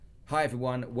Hi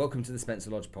everyone, welcome to the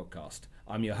Spencer Lodge podcast.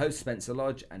 I'm your host Spencer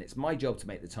Lodge and it's my job to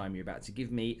make the time you're about to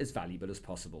give me as valuable as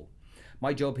possible.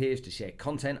 My job here is to share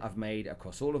content I've made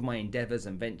across all of my endeavours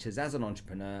and ventures as an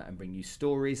entrepreneur and bring you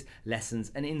stories,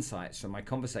 lessons and insights from my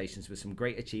conversations with some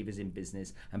great achievers in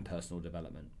business and personal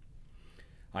development.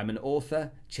 I'm an author,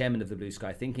 chairman of the Blue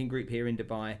Sky Thinking Group here in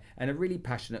Dubai and a really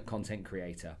passionate content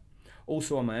creator.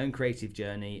 Also on my own creative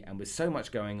journey, and with so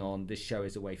much going on, this show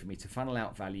is a way for me to funnel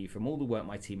out value from all the work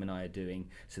my team and I are doing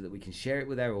so that we can share it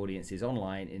with our audiences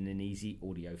online in an easy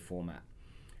audio format.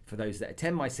 For those that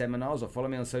attend my seminars or follow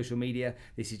me on social media,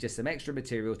 this is just some extra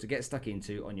material to get stuck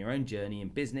into on your own journey in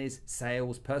business,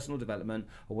 sales, personal development,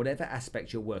 or whatever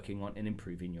aspect you're working on in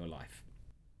improving your life.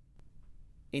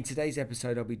 In today's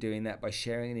episode, I'll be doing that by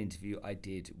sharing an interview I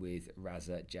did with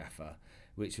Raza Jafar,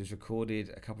 which was recorded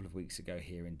a couple of weeks ago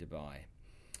here in Dubai.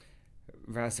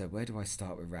 Raza, where do I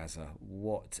start with Raza?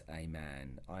 What a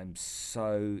man. I'm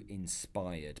so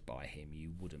inspired by him,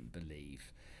 you wouldn't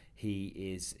believe. He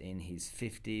is in his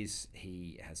 50s.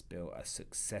 He has built a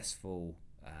successful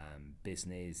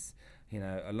business,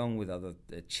 along with other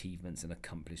achievements and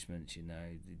accomplishments,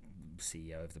 the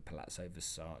CEO of the Palazzo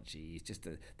Versace. He's just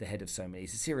the head of so many.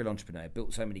 He's a serial entrepreneur,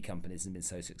 built so many companies and been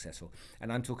so successful.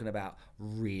 And I'm talking about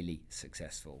really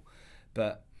successful.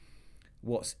 But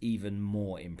what's even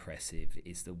more impressive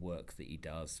is the work that he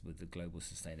does with the Global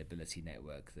Sustainability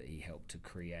Network that he helped to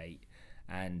create.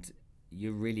 And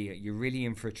you're really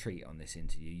in for a treat on this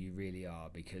interview. You really are,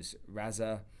 because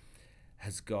Raza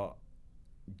has got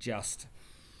just...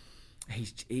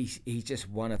 He's just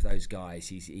one of those guys.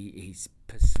 He's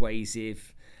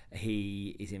persuasive.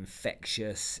 He is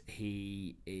infectious.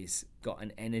 He is got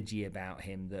an energy about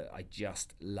him that I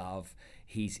just love.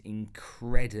 He's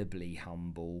incredibly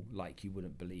humble, like you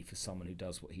wouldn't believe for someone who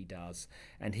does what he does.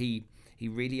 And he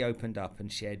really opened up and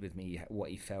shared with me what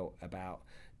he felt about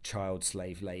child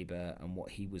slave labor and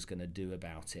what he was going to do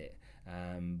about it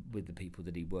with the people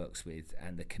that he works with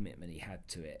and the commitment he had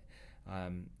to it.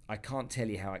 I can't tell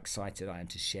you how excited I am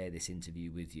to share this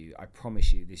interview with you. I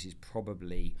promise you this is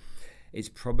probably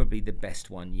the best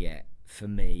one yet for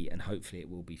me, and hopefully it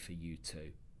will be for you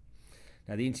too.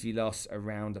 Now the interview lasts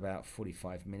around about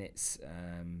 45 minutes.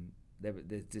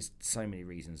 There's just so many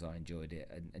reasons I enjoyed it,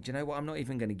 and do you know what, I'm not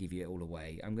even going to give you it all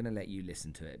away. I'm going to let you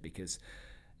listen to it, because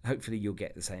hopefully you'll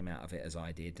get the same out of it as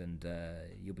I did, and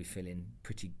you'll be feeling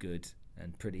pretty good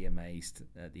and pretty amazed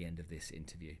at the end of this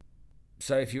interview.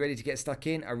 So if you're ready to get stuck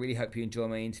in, I really hope you enjoy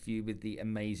my interview with the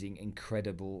amazing,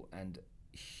 incredible and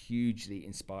hugely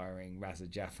inspiring Raza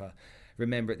Jafar.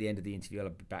 Remember, at the end of the interview, I'll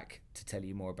be back to tell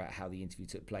you more about how the interview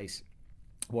took place,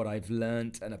 what I've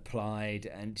learnt and applied,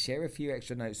 and share a few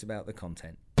extra notes about the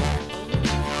content.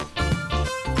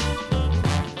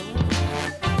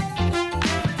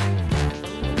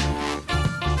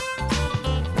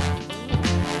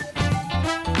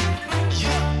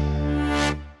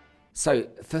 So,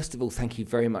 first of all, thank you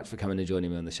very much for coming and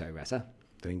joining me on the show, Raza.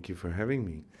 Thank you for having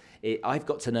me. I've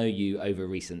got to know you over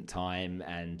recent time,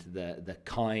 and the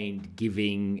kind,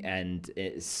 giving, and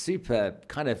super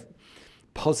kind of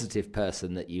positive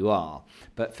person that you are.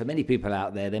 But for many people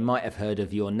out there, they might have heard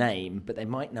of your name, but they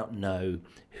might not know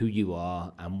who you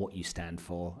are and what you stand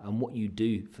for and what you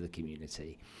do for the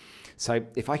community. So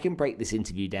if I can break this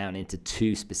interview down into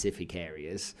two specific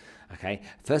areas, okay,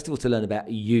 first of all, to learn about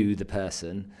you, the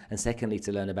person, and secondly,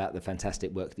 to learn about the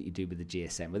fantastic work that you do with the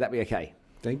GSM. Would that be okay?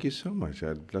 Thank you so much.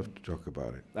 I'd love to talk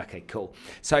about it. Okay, cool.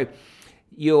 So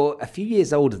you're a few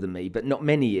years older than me, but not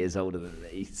many years older than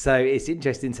me. So it's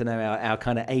interesting to know our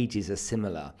kind of ages are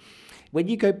similar. When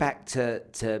you go back to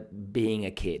being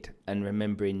a kid and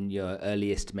remembering your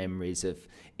earliest memories of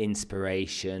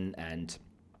inspiration and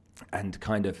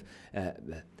kind of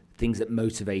things that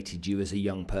motivated you as a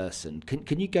young person,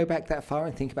 can you go back that far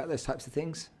and think about those types of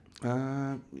things?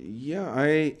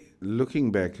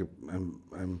 Looking back,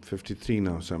 I'm 53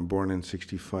 now, so I'm born in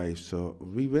 65. So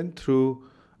we went through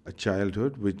a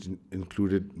childhood which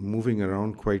included moving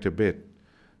around quite a bit,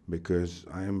 because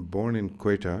I am born in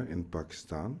Quetta in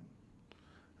Pakistan.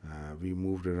 We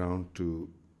moved around to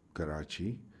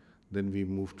Karachi, then we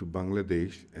moved to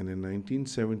Bangladesh, and in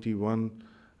 1971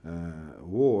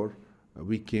 war,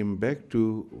 we came back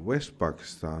to West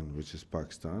Pakistan, which is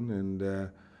Pakistan, and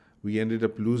we ended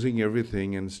up losing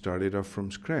everything and started off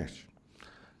from scratch.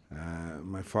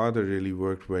 My father really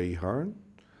worked very hard,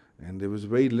 and there was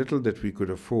very little that we could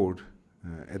afford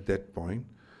at that point,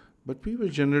 but we were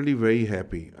generally very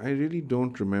happy. I really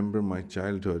don't remember my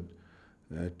childhood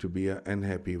to be an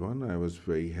unhappy one. I was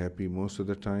very happy most of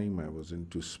the time. I was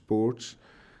into sports,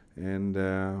 and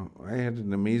I had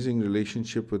an amazing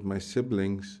relationship with my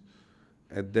siblings.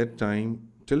 At that time,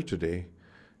 till today.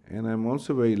 And I'm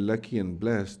also very lucky and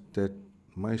blessed that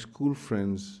my school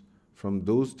friends from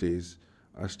those days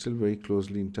are still very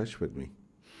closely in touch with me.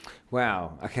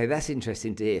 Wow. Okay, that's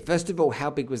interesting to hear. First of all, how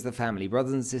big was the family?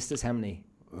 Brothers and sisters, how many?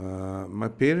 My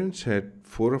parents had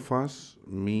four of us,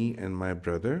 me and my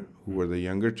brother, who were the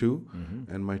younger two,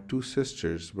 and my two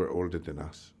sisters were older than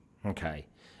us. Okay.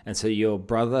 And so your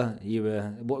brother,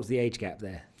 what was the age gap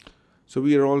there? So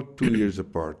we are all 2 years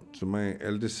apart. So my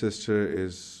eldest sister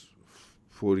is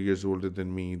 4 years older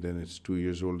than me, then it's 2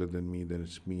 years older than me, then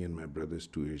it's me and my brother is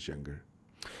 2 years younger.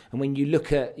 And when you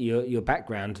look at your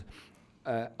background,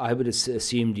 I would have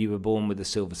assumed you were born with a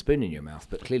silver spoon in your mouth,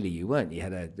 but clearly you weren't. You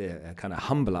had a kind of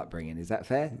humble upbringing. Is that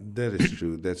fair? That is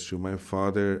true. That's true. My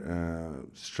father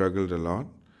struggled a lot,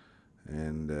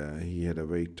 and he had a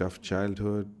very tough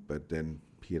childhood, but then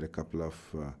he had a couple of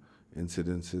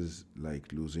incidences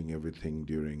like losing everything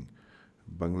during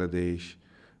Bangladesh.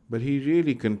 But he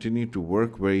really continued to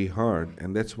work very hard,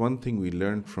 and that's one thing we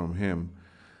learned from him.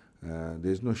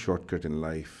 There's no shortcut in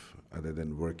life other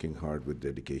than working hard with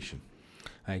dedication.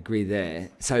 I agree there.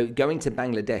 So going to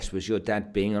Bangladesh, was your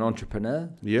dad being an entrepreneur?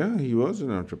 Yeah, he was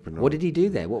an entrepreneur. What did he do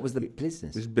there? What was the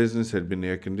business? His business had been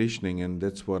air conditioning, and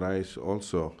that's what I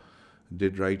also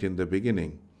did right in the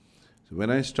beginning. So when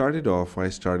I started off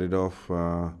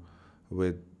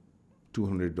with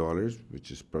 $200,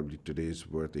 which is probably today's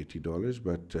worth $80,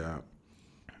 but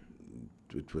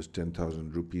it was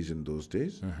 10,000 rupees in those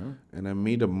days. And I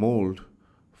made a mold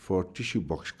for tissue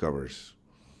box covers.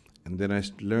 And then I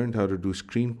learned how to do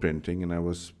screen printing, and I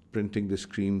was printing the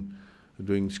screen,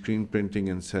 doing screen printing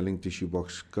and selling tissue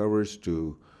box covers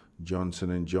to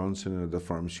Johnson & Johnson and other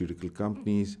pharmaceutical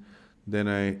companies. Then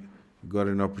I got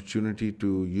an opportunity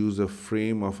to use a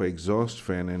frame of an exhaust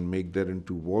fan and make that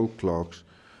into wall clocks.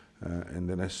 And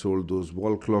then I sold those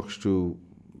wall clocks to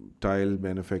tile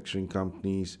manufacturing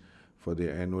companies for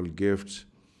their annual gifts.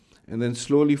 And then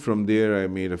slowly from there, I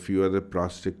made a few other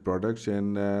plastic products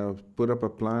and put up a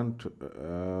plant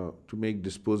to make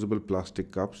disposable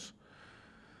plastic cups.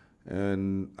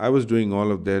 And I was doing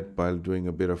all of that while doing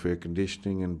a bit of air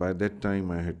conditioning. And by that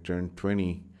time, I had turned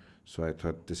 20. So I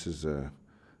thought, this is a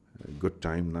good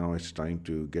time now. It's time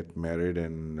to get married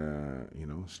and,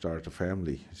 start a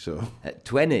family. So at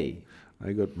 20?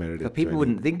 I got married at 20. People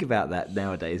wouldn't think about that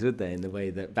nowadays, would they? In the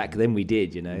way that back then we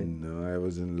did, No, I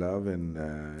was in love, and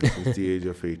it was the age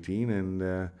of 18,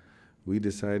 and we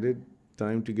decided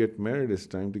time to get married. It's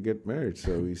time to get married.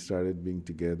 So we started being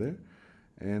together,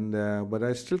 and but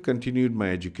I still continued my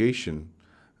education.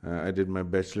 I did my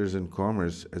bachelor's in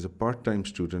commerce as a part-time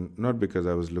student, not because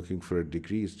I was looking for a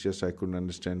degree. It's just I couldn't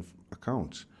understand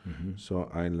accounts.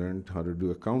 So I learned how to do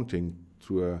accounting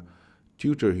through a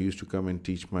tutor who used to come and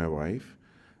teach my wife,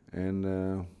 and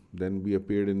then we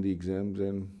appeared in the exams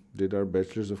and did our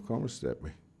bachelor's of commerce that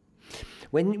way.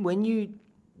 When you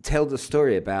tell the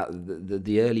story about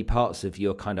the early parts of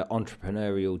your kind of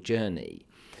entrepreneurial journey,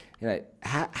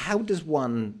 how does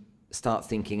one start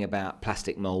thinking about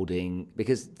plastic molding?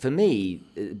 Because for me,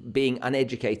 being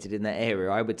uneducated in that area,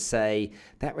 I would say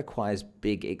that requires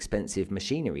big, expensive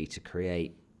machinery to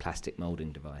create plastic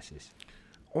molding devices.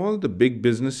 All the big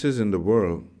businesses in the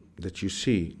world that you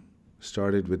see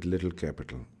started with little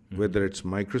capital. Whether it's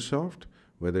Microsoft,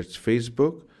 whether it's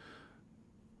Facebook,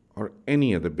 or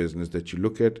any other business that you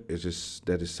look at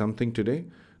that is something today,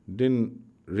 didn't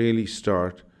really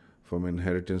start from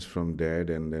inheritance from dad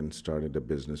and then started a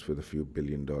business with a few $1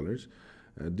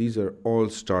 billion. These are all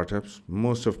startups.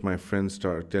 Most of my friends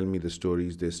tell me the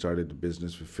stories. They started a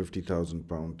business with £50,000,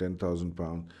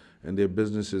 £10,000, and their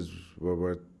businesses were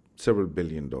worth several $1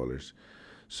 billion.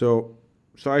 So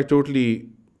I totally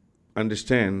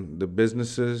understand the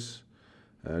businesses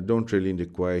don't really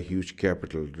require huge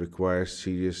capital. It requires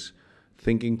serious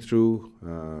thinking through,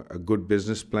 a good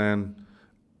business plan,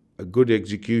 a good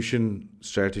execution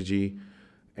strategy,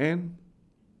 and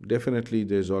definitely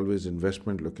there's always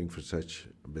investment looking for such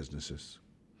businesses.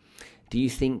 Do you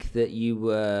think that you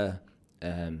were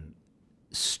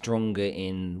stronger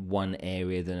in one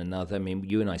area than another? I mean,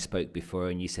 you and I spoke before,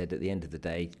 and you said at the end of the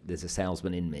day, there's a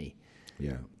salesman in me.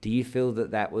 Yeah. Do you feel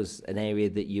that was an area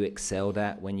that you excelled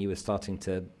at when you were starting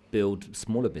to build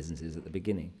smaller businesses at the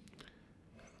beginning?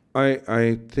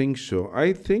 I think so.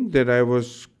 I think that I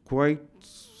was quite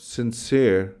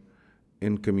sincere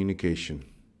in communication.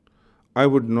 I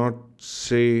would not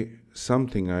say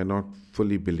something I not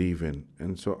fully believe in.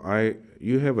 And so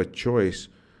you have a choice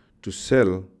to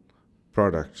sell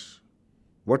products.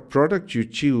 What product you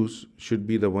choose should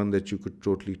be the one that you could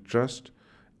totally trust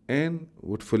and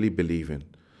would fully believe in.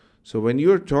 So when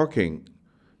you're talking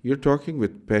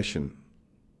with passion,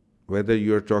 whether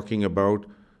you're talking about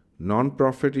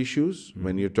non-profit issues,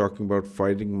 when you're talking about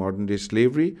fighting modern-day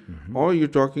slavery, or you're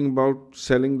talking about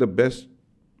selling the best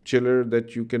chiller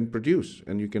that you can produce.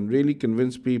 And you can really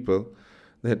convince people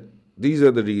that these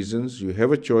are the reasons. You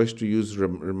have a choice to use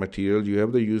material. You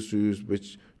have the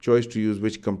choice to use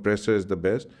which compressor is the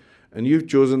best. And you've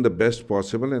chosen the best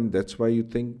possible, and that's why you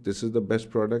think this is the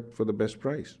best product for the best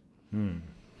price.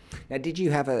 Now, did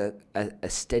you have a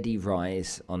steady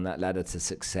rise on that ladder to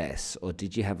success, or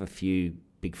did you have a few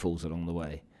big falls along the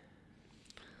way?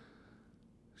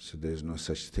 So there's no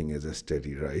such thing as a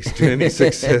steady rise to any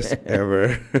success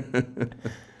ever.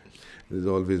 There's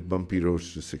always bumpy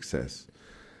roads to success.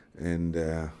 And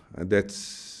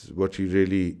that's what you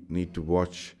really need to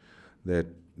watch, that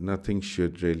nothing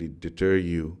should really deter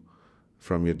you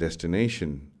from your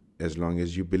destination as long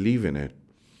as you believe in it.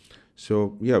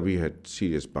 So, yeah, we had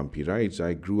serious bumpy rides.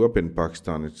 I grew up in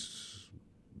Pakistan. It's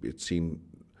seen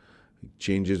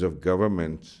changes of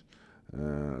governments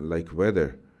like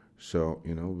weather. So,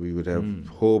 we would have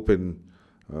hope in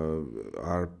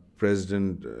our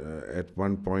president at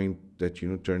one point that,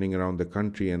 turning around the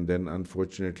country, and then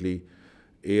unfortunately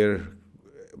air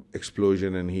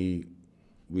explosion and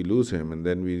we lose him. And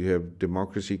then we have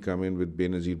democracy come in with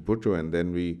Benazir Bhutto, and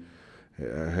then we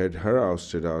had her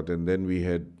ousted out, and then we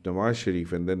had Nawaz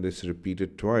Sharif, and then this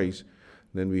repeated twice.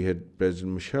 Then we had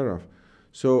President Musharraf.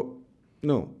 So,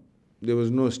 no, there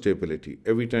was no stability.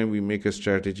 Every time we make a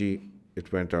strategy,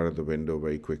 it went out of the window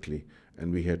very quickly,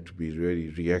 and we had to be really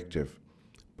reactive.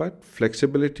 But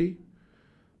flexibility,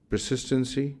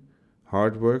 persistency,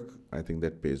 hard work, I think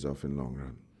that pays off in long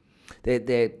run.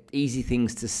 They're easy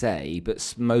things to say,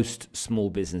 but most small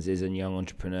businesses and young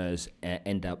entrepreneurs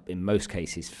end up, in most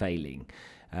cases, failing.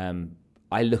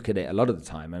 I look at it a lot of the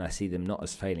time, and I see them not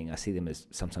as failing. I see them as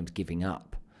sometimes giving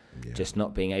up, just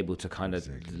not being able to kind of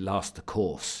last the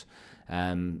course.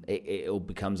 It all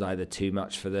becomes either too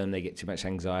much for them, they get too much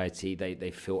anxiety,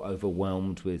 they feel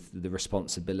overwhelmed with the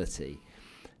responsibility.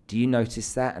 Do you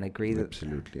notice that and agree that?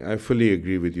 Absolutely. I fully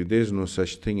agree with you. There's no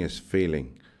such thing as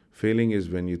failing. Failing is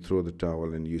when you throw the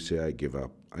towel and you say, I give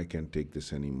up. I can't take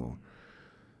this anymore.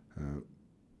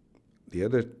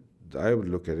 I would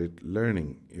look at it,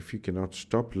 learning. If you cannot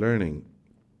stop learning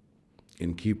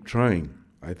and keep trying,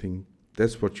 I think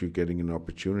that's what you're getting an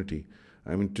opportunity.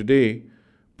 I mean, today,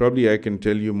 probably I can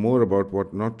tell you more about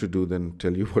what not to do than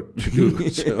tell you what to do.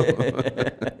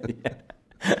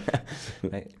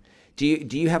 Right.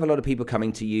 Do you have a lot of people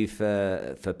coming to you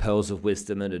for pearls of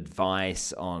wisdom and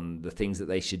advice on the things that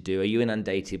they should do? Are you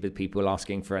inundated with people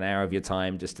asking for an hour of your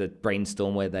time just to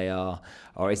brainstorm where they are?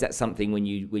 Or is that something when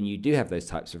you do have those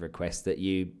types of requests that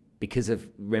you, because of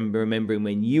remembering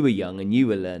when you were young and you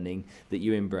were learning, that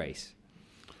you embrace?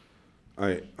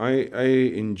 I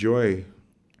enjoy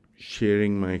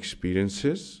sharing my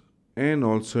experiences and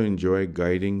also enjoy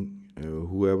guiding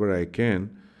whoever I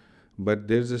can. But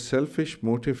there's a selfish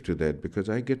motive to that, because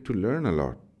I get to learn a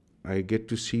lot. I get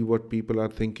to see what people are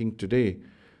thinking today,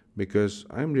 because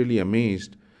I'm really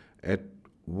amazed at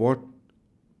what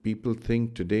people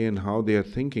think today and how they are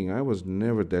thinking. I was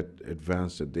never that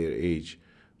advanced at their age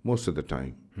most of the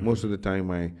time. Most of the time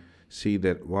I see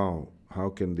that, wow, how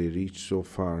can they reach so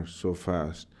far, so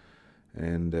fast?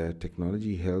 And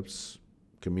technology helps,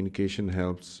 communication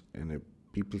helps, and if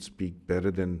people speak better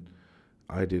than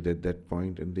I did at that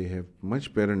point, and they have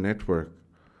much better network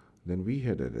than we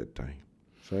had at that time.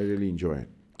 So I really enjoy it.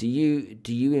 Do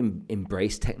you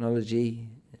embrace technology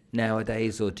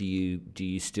nowadays, or do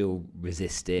you still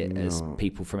resist it, as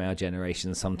people from our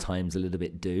generation sometimes a little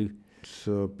bit do?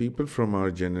 So people from our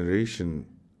generation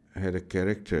had a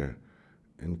character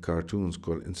in cartoons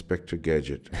called Inspector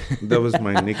Gadget. That was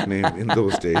my nickname in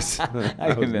those days.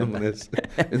 I was known as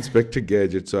Inspector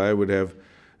Gadget. So I would have,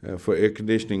 for air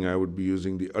conditioning, I would be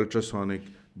using the ultrasonic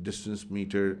distance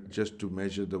meter just to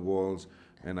measure the walls.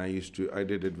 And I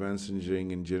did advanced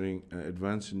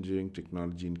engineering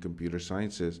technology and computer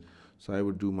sciences. So I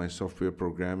would do my software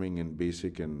programming in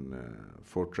BASIC and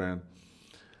Fortran.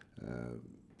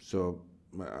 So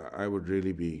I would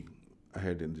really be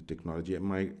ahead in the technology.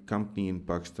 My company in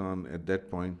Pakistan at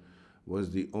that point was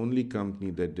the only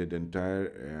company that did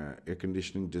entire air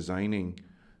conditioning designing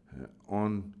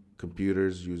on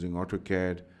computers using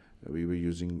AutoCAD. We were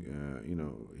using,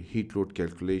 heat load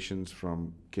calculations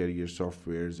from Carrier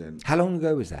softwares. And how long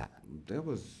ago was that? That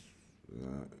was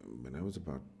when I was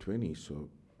about 20, so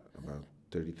about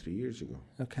 33 years ago.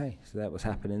 Okay, so that was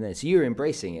happening then. So you were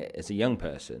embracing it as a young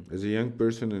person. As a young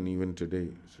person, and even today.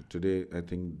 So today, I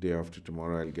think day after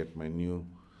tomorrow, I'll get my new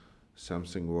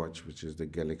Samsung watch, which is the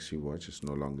Galaxy watch. It's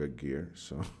no longer Gear,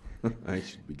 so I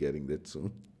should be getting that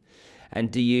soon.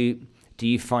 And do you Do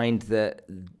you find that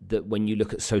when you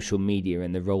look at social media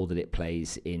and the role that it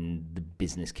plays in the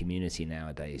business community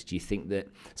nowadays, do you think that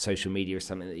social media is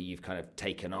something that you've kind of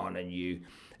taken on and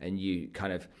you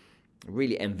kind of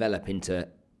really envelop into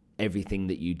everything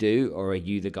that you do, or are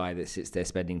you the guy that sits there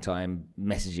spending time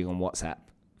messaging on WhatsApp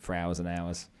for hours and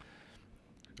hours?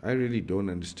 I really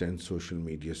don't understand social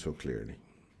media so clearly.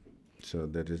 So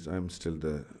that is, I'm still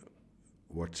the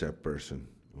WhatsApp person.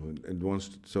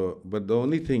 But the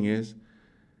only thing is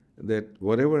that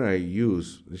whatever I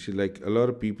use, like a lot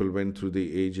of people went through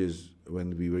the ages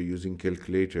when we were using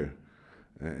calculator,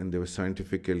 and there were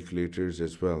scientific calculators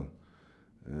as well.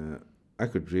 I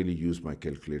could really use my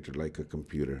calculator like a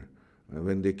computer.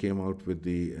 When they came out with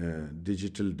the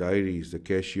digital diaries, the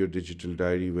cashier digital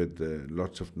diary with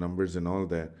lots of numbers and all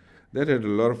that, that had a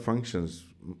lot of functions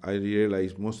I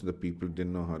realized most of the people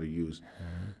didn't know how to use.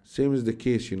 Same is the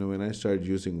case, when I started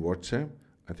using WhatsApp,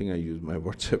 I think I used my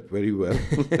WhatsApp very well.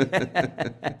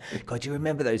 God, you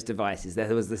remember those devices?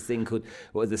 There was this thing called,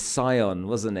 what was the Scion,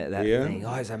 wasn't it? That thing.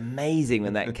 Oh, it was amazing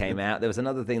when that came out. There was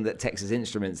another thing that Texas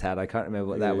Instruments had. I can't remember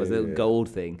what that was, a little gold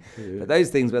thing. Yeah. But those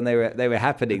things, when they were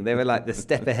happening, they were like the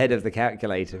step ahead of the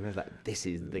calculator. It was like, this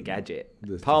is the gadget.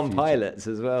 Palm Pilots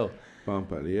as well. Palm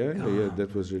Pilot, yeah,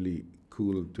 that was really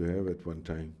cool to have at one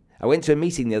time. I went to a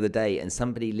meeting the other day and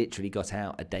somebody literally got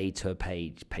out a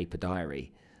day-to-a-page paper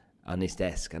diary on his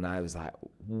desk, and I was like,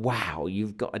 wow,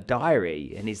 you've got a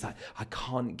diary. And he's like, I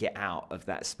can't get out of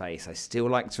that space. I still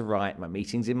like to write my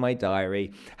meetings in my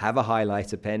diary, have a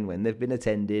highlighter pen when they've been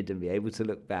attended, and be able to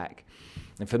look back.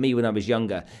 And for me, when I was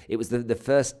younger, it was the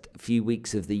first few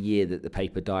weeks of the year that the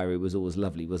paper diary was always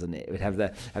lovely, wasn't it? It would have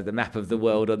the map of the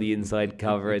world on the inside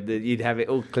cover, and you'd have it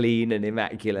all clean and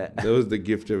immaculate. That was the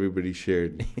gift everybody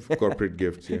shared, corporate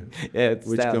gifts, yeah.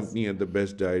 Which company had the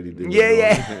best diary?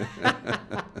 Yeah.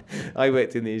 I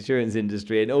worked in the insurance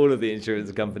industry, and all of the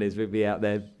insurance companies would be out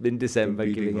there in December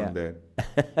giving out.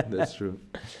 That's true.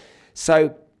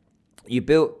 So you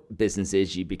built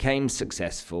businesses, you became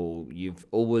successful, you've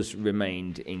always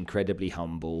remained incredibly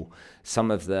humble.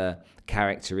 Some of the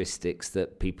characteristics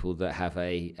that people that have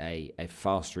a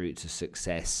fast route to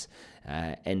success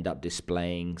end up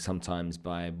displaying, sometimes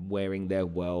by wearing their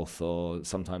wealth, or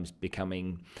sometimes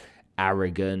becoming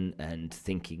arrogant and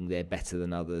thinking they're better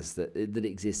than others, that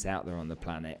exists out there on the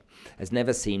planet, has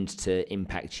never seemed to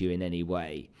impact you in any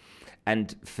way.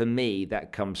 And for me,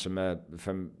 that comes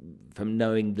from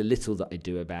knowing the little that I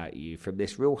do about you, from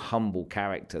this real humble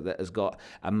character that has got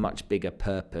a much bigger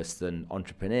purpose than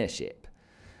entrepreneurship.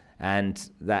 And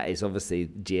that is obviously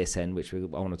GSN, which I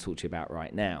want to talk to you about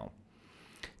right now.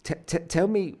 Tell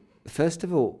me, first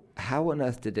of all, how on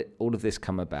earth did all of this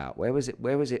come about? Where was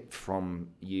it from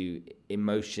you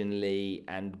emotionally,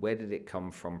 and where did it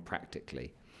come from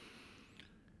practically?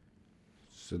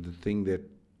 So the thing that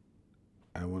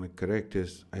I want to correct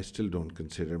is I still don't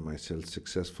consider myself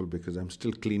successful, because I'm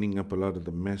still cleaning up a lot of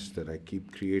the mess that I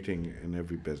keep creating in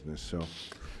every business.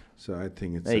 So I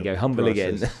think it's there you go, humble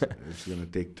again. It's going to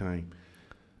take time.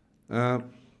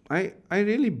 I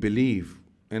really believe,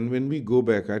 and when we go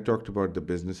back, I talked about the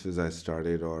businesses I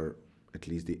started, or at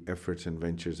least the efforts and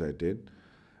ventures I did.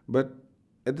 But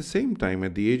at the same time,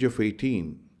 at the age of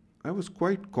 18, I was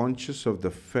quite conscious of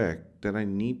the fact that I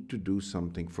need to do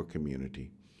something for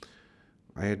community.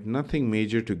 I had nothing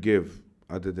major to give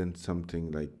other than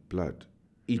something like blood.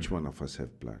 Each one of us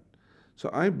have blood. So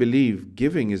I believe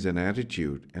giving is an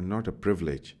attitude and not a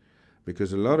privilege.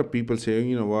 Because a lot of people say,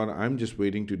 you know what, I'm just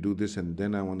waiting to do this and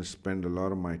then I want to spend a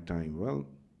lot of my time. Well,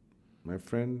 my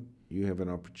friend, you have an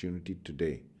opportunity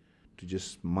today to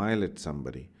just smile at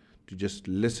somebody, to just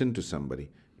listen to somebody.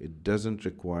 It doesn't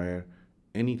require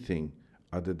anything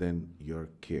other than your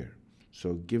care.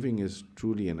 So giving is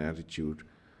truly an attitude,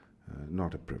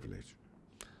 not a privilege.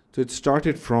 So it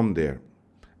started from there,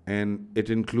 and it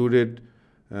included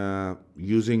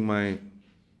using my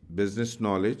business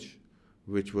knowledge,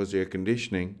 which was air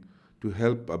conditioning, to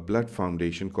help a blood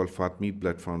foundation called Fatmi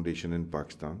Blood Foundation in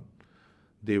Pakistan.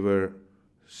 They were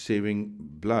saving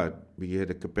blood. We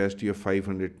had a capacity of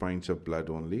 500 pints of blood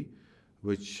only,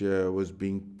 which was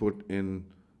being put in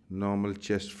normal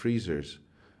chest freezers.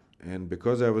 And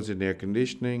because I was in air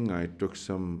conditioning, I took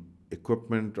some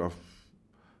equipment of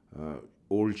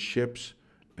old ships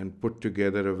and put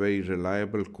together a very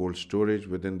reliable cold storage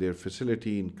within their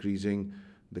facility, increasing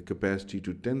the capacity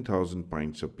to 10,000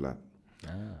 pints of blood.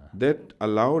 That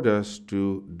allowed us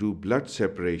to do blood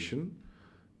separation,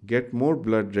 get more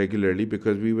blood regularly,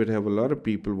 because we would have a lot of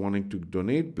people wanting to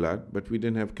donate blood, but we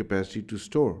didn't have capacity to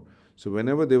store. So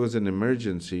whenever there was an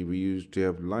emergency, we used to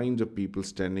have lines of people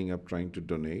standing up trying to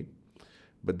donate.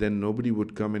 but then nobody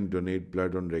would come and donate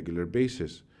blood on regular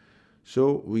basis.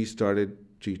 So we started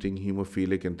treating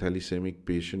hemophilic and thalassaemic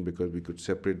patient because we could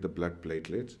separate the blood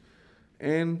platelets.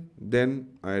 And then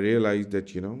I realized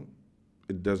that,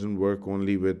 it doesn't work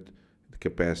only with the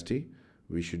capacity.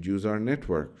 We should use our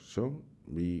network. So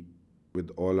we,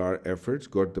 with all our efforts,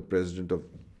 got the president of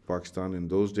Pakistan in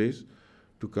those days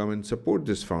to come and support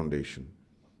this foundation.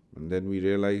 And then we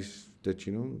realized that,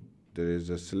 there is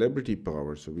a celebrity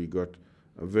power. So we got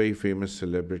a very famous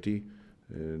celebrity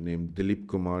named Dilip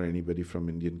Kumar. Anybody from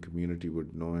Indian community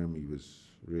would know him. He was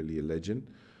really a legend.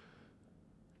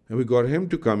 And we got him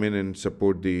to come in and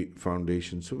support the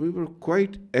foundation. So we were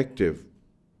quite active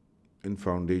in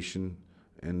foundation.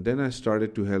 And then I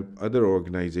started to help other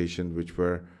organizations which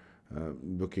were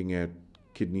looking at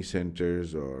kidney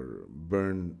centers or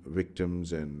burn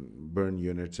victims and burn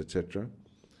units, etc.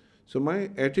 So my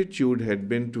attitude had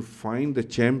been to find the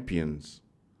champions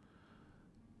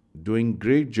doing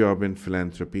great job in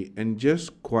philanthropy and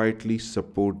just quietly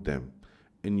support them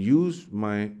and use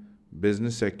my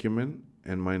business acumen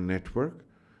and my network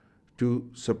to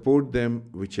support them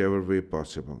whichever way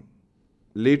possible.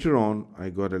 Later on, I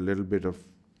got a little bit of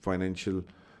financial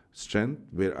strength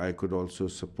where I could also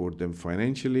support them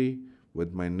financially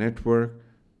with my network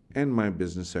and my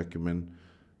business acumen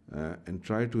and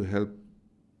try to help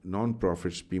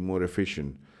non-profits be more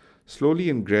efficient. Slowly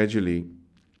and gradually,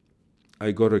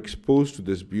 I got exposed to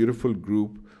this beautiful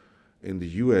group in the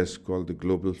US called the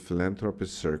Global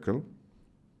Philanthropist Circle,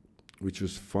 which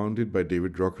was founded by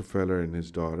David Rockefeller and his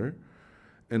daughter.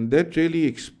 And that really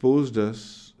exposed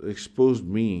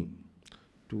me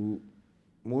to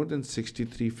more than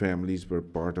 63 families were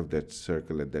part of that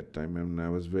circle at that time, and I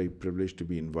was very privileged to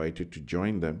be invited to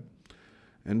join them.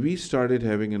 And we started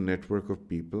having a network of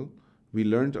people we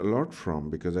learned a lot from,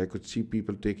 because I could see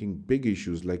people taking big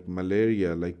issues like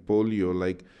malaria, like polio,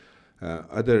 like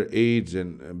other AIDS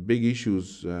and big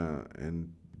issues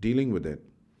and dealing with it.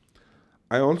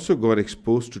 I also got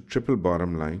exposed to triple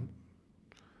bottom line,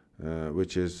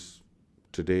 which is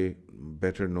today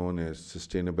better known as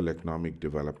sustainable economic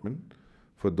development.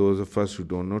 For those of us who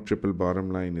don't know, triple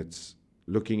bottom line, it's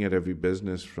looking at every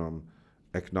business from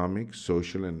economic,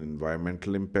 social, and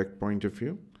environmental impact point of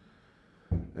view.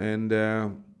 And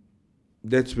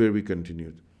that's where we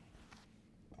continued.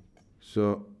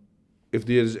 So if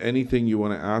there's anything you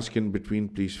want to ask in between,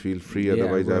 please feel free. Yeah,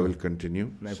 otherwise, well, I will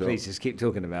continue. No, please just keep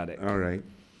talking about it. All right.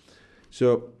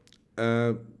 So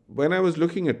when I was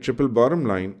looking at triple bottom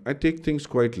line, I take things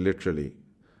quite literally.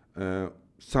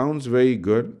 Sounds very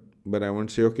good, but I want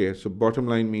to say, okay, so bottom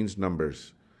line means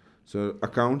numbers. So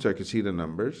accounts, I could see the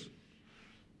numbers.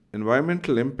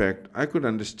 Environmental impact, I could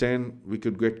understand, we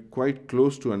could get quite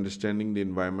close to understanding the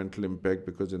environmental impact,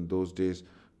 because in those days,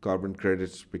 carbon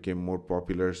credits became more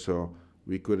popular, so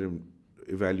we could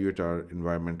evaluate our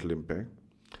environmental impact.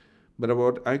 But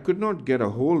what I could not get a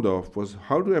hold of was,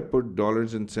 how do I put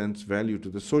dollars and cents value to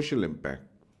the social impact?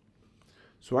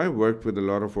 So I worked with a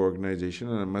lot of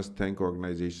organizations, and I must thank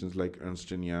organizations like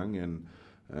Ernst & Young and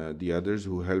the others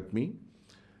who helped me.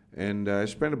 And I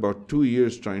spent about 2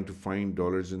 years trying to find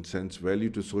dollars and cents value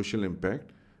to social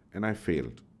impact, and I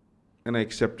failed. And I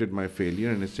accepted my failure,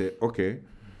 and I said, okay,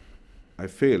 I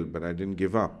failed, but I didn't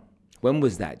give up. When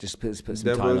was that? Just put some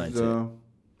timeline to it.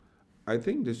 I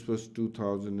think this was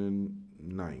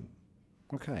 2009.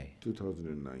 Okay.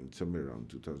 2009, somewhere around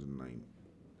 2009.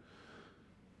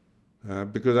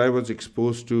 Because I was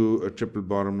exposed to a triple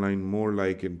bottom line more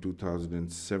like in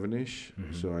 2007-ish,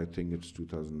 so I think it's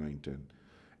 2009-10.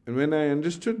 And when I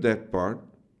understood that part,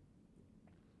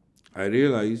 I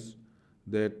realized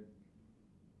that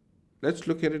let's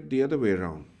look at it the other way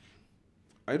around.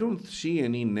 I don't see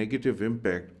any negative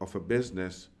impact of a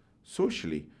business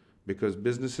socially, because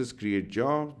businesses create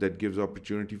jobs, that gives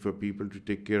opportunity for people to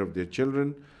take care of their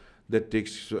children, that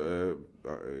takes the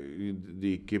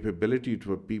capability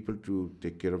for people to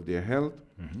take care of their health.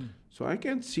 So I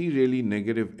can't see really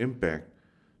negative impact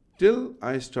till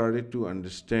I started to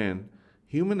understand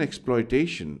human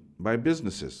exploitation by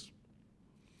businesses.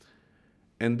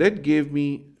 And that gave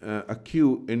me a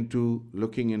cue into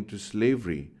looking into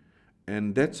slavery.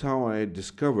 And that's how I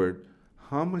discovered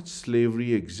how much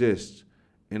slavery exists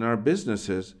in our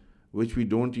businesses, which we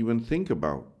don't even think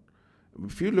about.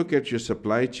 If you look at your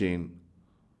supply chain,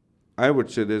 I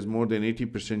would say there's more than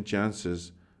 80%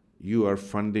 chances you are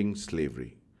funding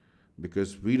slavery,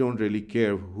 because we don't really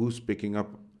care who's picking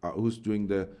up, who's doing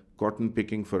the cotton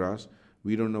picking for us.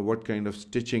 We don't know what kind of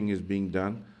stitching is being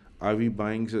done. Are we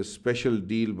buying a special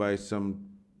deal by some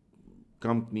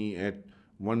company at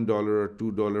 $1 or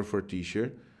 $2 for a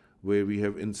t-shirt, where we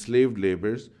have enslaved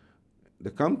laborers?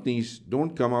 the companies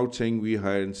don't come out saying we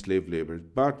hire enslaved laborers,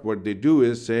 but what they do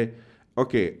is say,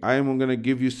 okay, I am going to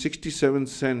give you 67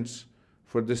 cents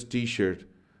for this t-shirt,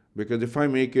 because if I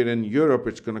make it in Europe,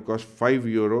 it's going to cost 5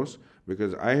 euros,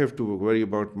 because I have to worry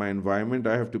about my environment,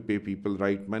 I have to pay people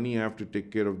right money, I have to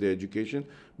take care of their education.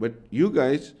 But you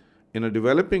guys in a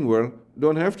developing world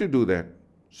don't have to do that.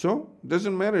 So,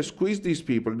 doesn't matter, squeeze these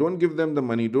people, don't give them the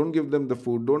money, don't give them the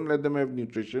food, don't let them have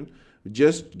nutrition,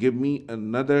 just give me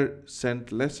another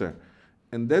cent lesser.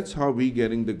 And that's how we're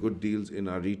getting the good deals in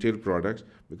our retail products,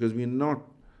 because we're not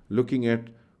looking at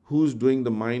who's doing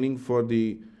the mining for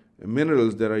the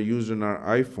minerals that are used in our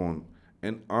iPhone.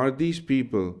 And are these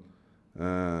people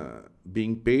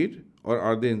being paid, or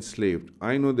are they enslaved?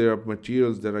 I know there are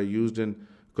materials that are used in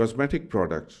cosmetic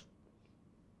products.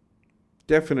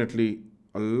 Definitely,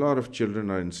 a lot of children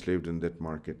are enslaved in that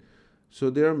market. So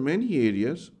there are many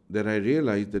areas that I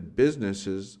realize that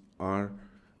businesses are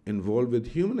involved with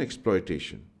human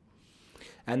exploitation.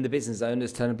 And the business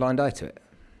owners turn a blind eye to it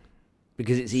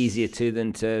because it's easier to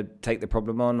than to take the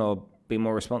problem on or be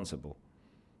more responsible.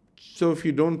 So if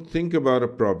you don't think about a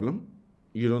problem,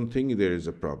 you don't think there is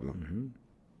a problem.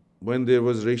 Mm-hmm. When there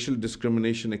was racial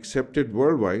discrimination accepted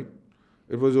worldwide,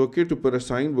 it was okay to put a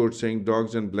signboard saying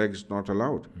dogs and blacks not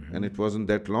allowed. Mm-hmm. And it wasn't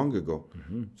that long ago.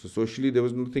 Mm-hmm. So socially there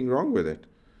was nothing wrong with it.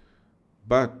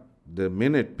 But the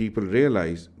minute people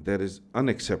realized that is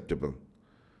unacceptable,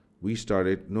 we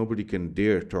started, nobody can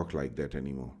dare talk like that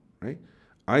anymore, right?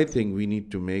 I think we need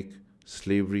to make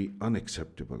slavery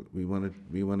unacceptable. We want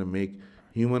to make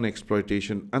human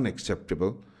exploitation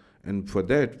unacceptable. And for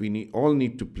that, we all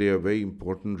need to play a very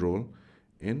important role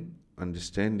in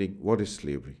understanding what is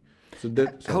slavery. So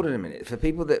hold on a minute. For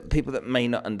people that may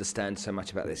not understand so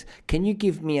much about this, can you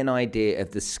give me an idea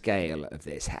of the scale of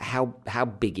this? How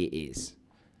big it is?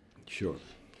 Sure.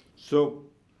 So,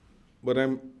 what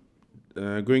I'm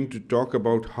going to talk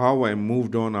about how I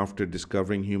moved on after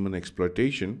discovering human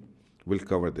exploitation will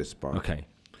cover this part. Okay.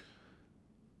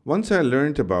 Once I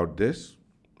learned about this,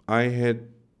 I had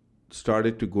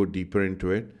started to go deeper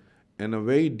into it, and a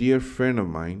very dear friend of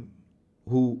mine,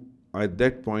 who at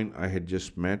that point I had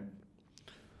just met,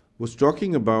 was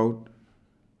talking about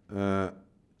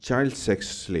child sex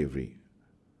slavery.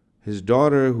 His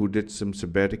daughter, who did some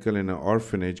sabbatical in an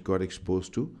orphanage, got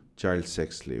exposed to child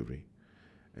sex slavery.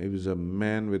 He was a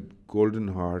man with golden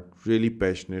heart, really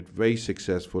passionate, very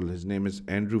successful. His name is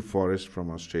Andrew Forrest from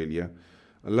Australia,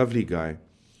 a lovely guy.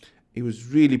 He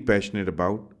was really passionate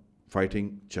about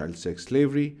fighting child sex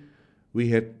slavery. We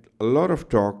had a lot of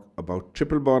talk about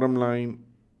triple bottom line,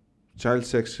 child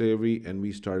sex slavery, and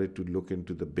we started to look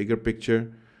into the bigger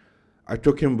picture. I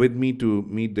took him with me to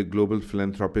meet the Global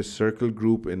Philanthropist Circle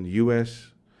group in the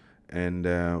US, and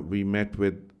we met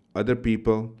with other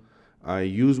people. I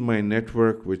used my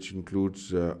network, which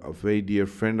includes a very dear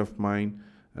friend of mine,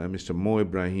 Mr. Mo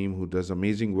Ibrahim, who does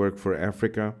amazing work for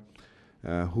Africa,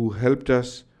 who helped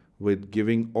us with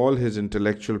giving all his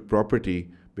intellectual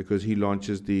property, because he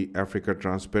launches the Africa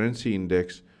Transparency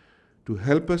Index, to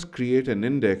help us create an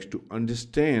index to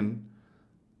understand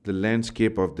the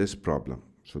landscape of this problem.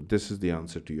 So this is the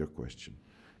answer to your question.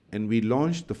 And we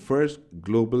launched the first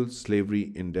global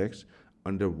slavery index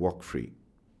under Walk Free,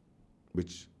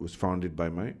 which was founded by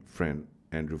my friend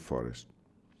Andrew Forrest.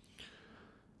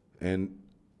 And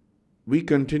we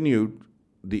continued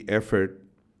the effort,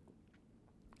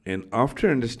 and after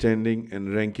understanding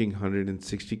and ranking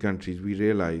 160 countries, we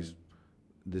realized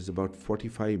there's about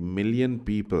 45 million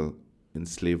people in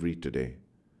slavery today.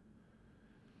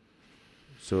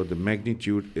 So the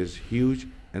magnitude is huge,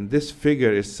 and this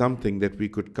figure is something that we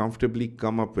could comfortably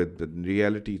come up with. In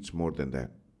reality, it's more than that.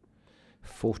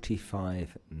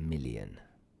 45 million.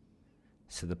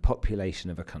 So the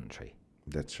population of a country.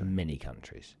 That's right. Many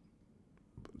countries.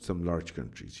 Some large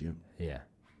countries, yeah. Yeah.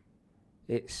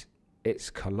 It's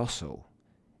colossal.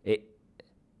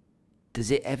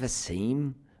 Does it ever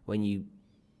seem, when you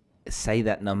say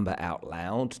that number out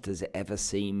loud, does it ever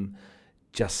seem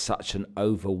just such an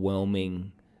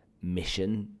overwhelming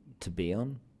mission to be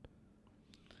on?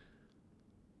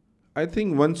 I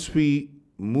think once we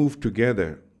move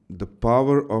together, the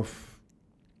power of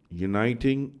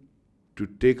uniting to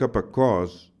take up a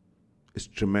cause is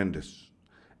tremendous.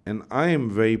 And I am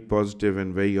very positive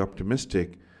and very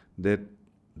optimistic that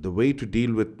the way to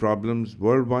deal with problems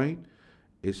worldwide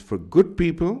is for good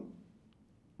people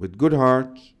with good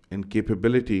hearts and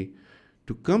capability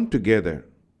to come together.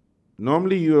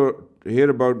 Normally you hear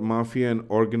about mafia and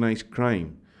organized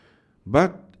crime,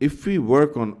 but if we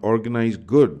work on organized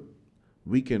good,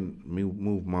 we can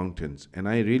move mountains. And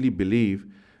I really believe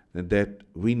that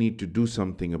we need to do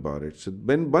something about it. So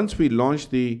once we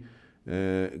launched the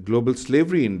Global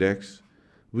Slavery Index,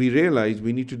 we realized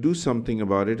we need to do something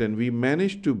about it, and we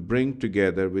managed to bring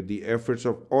together, with the efforts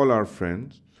of all our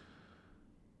friends,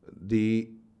 the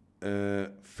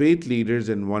faith leaders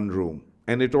in one room.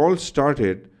 And it all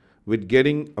started with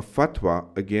getting a fatwa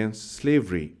against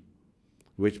slavery,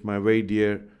 which my very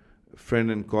dear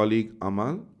friend and colleague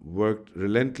Amal worked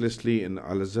relentlessly in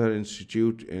Al-Azhar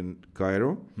Institute in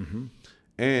Cairo.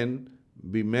 And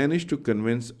we managed to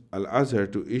convince Al-Azhar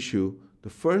to issue the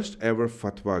first ever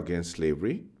fatwa against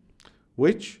slavery,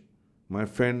 which my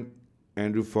friend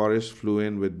Andrew Forrest flew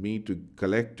in with me to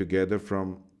collect together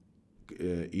from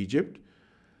Egypt.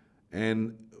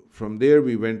 And from there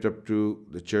we went up to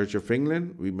the Church of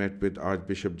England. We met with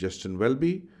Archbishop Justin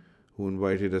Welby, who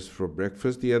invited us for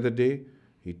breakfast the other day.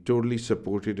 He totally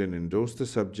supported and endorsed the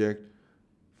subject,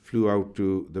 flew out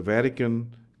to the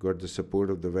Vatican, got the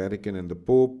support of the Vatican and the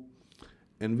Pope,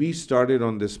 and we started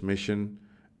on this mission.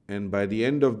 And by the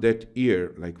end of that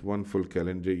year, like one full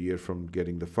calendar year from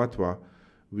getting the fatwa,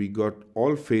 we got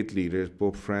all faith leaders,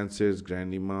 Pope Francis,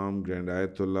 Grand Imam, Grand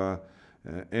Ayatollah,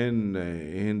 and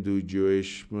Hindu,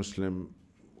 Jewish, Muslim,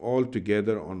 all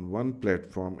together on one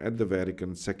platform at the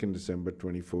Vatican, 2nd December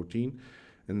 2014,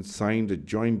 and signed a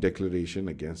joint declaration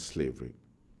against slavery,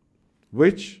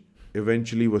 which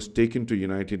eventually was taken to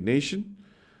United Nations,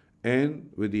 and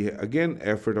with the, again,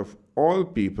 effort of all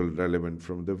people relevant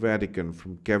from the Vatican,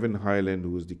 from Kevin Hyland,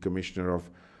 who was the Commissioner of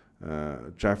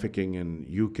Trafficking in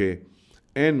UK,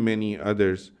 and many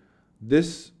others,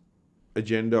 this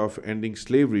agenda of ending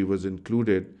slavery was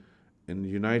included in the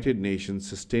United Nations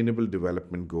Sustainable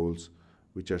Development Goals,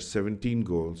 which are 17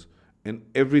 goals, and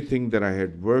everything that I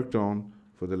had worked on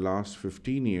for the last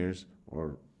 15 years,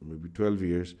 or maybe 12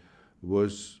 years,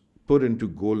 was put into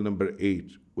goal number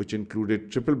 8, which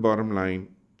included triple bottom line,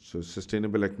 so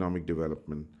sustainable economic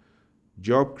development,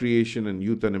 job creation and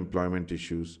youth unemployment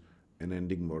issues, and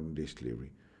ending modern day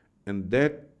slavery. And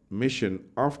that mission,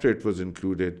 after it was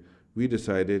included, we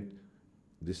decided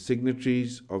the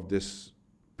signatories of this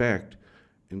pact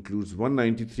includes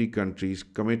 193 countries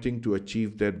committing to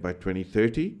achieve that by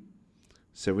 2030,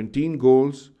 17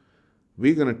 goals.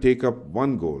 We're going to take up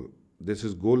one goal. This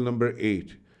is goal number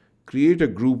 8. Create a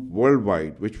group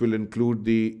worldwide which will include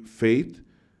the faith,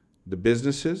 the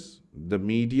businesses, the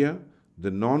media,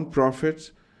 the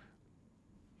non-profits,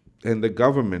 and the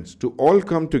governments to all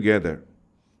come together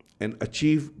and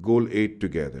achieve goal 8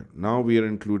 together. Now we are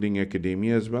including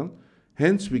academia as well.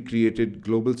 Hence, we created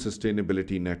Global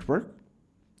Sustainability Network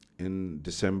in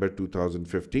December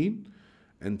 2015.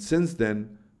 And since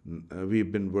then,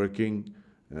 we've been working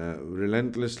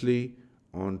relentlessly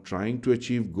on trying to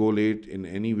achieve Goal 8 in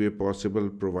any way possible,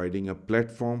 providing a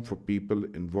platform for people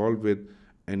involved with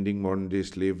ending modern-day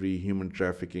slavery, human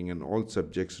trafficking, and all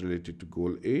subjects related to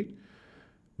Goal 8.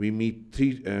 We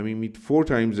meet 4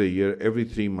 times a year, every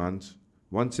 3 months,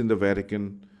 once in the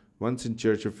Vatican, once in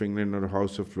Church of England or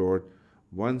House of Lords,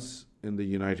 once in the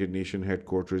United Nations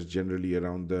headquarters, generally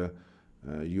around the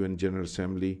UN General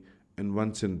Assembly, and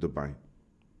once in Dubai.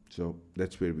 So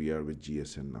that's where we are with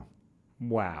GSN now.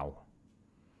 Wow.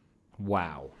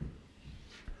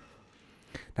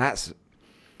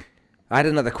 I had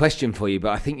another question for you,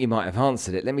 but I think you might have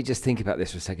answered it. Let me just think about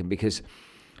this for a second, because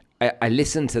I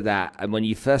listened to that, and when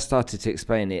you first started to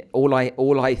explain it, all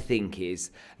I think is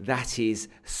that is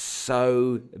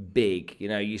so big. You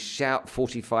know, you shout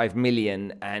 45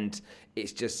 million, and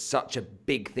it's just such a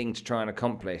big thing to try and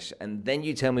accomplish. And then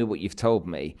you tell me what you've told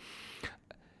me.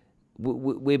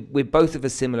 We're both of a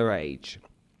similar age.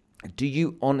 Do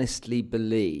you honestly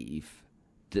believe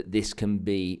that this can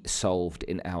be solved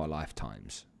in our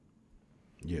lifetimes?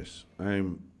 Yes,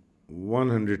 I'm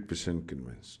 100%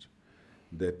 convinced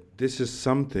that this is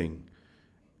something,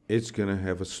 it's going to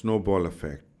have a snowball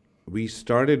effect. We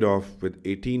started off with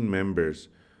 18 members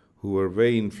who were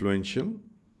very influential.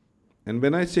 And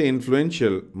when I say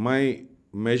influential, my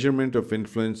measurement of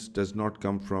influence does not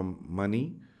come from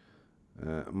money.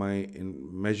 My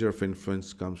measure of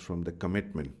influence comes from the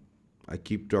commitment. I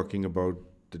keep talking about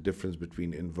the difference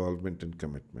between involvement and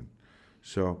commitment.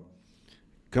 So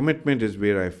commitment is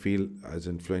where I feel as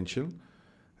influential.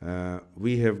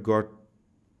 We have got,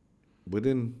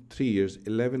 within 3 years,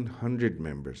 1,100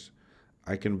 members.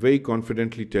 I can very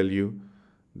confidently tell you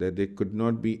that there could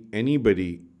not be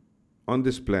anybody on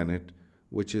this planet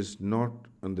which is not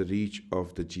on the reach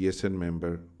of the GSN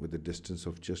member with a distance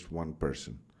of just one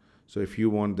person. So if you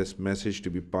want this message to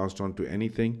be passed on to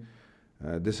anything,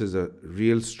 this is a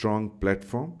real strong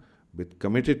platform with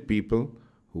committed people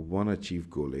who want to achieve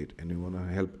Goal 8, and we want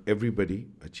to help everybody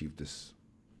achieve this.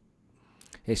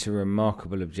 It's a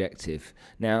remarkable objective.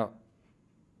 Now,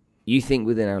 You think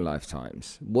within our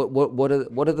lifetimes, what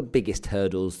are the biggest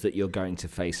hurdles that you're going to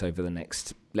face over the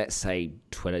next, let's say,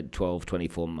 12,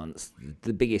 24 months?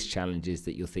 The biggest challenges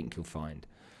that you'll find?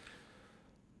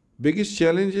 Biggest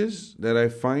challenges that I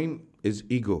find is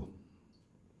ego.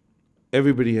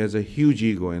 Everybody has a huge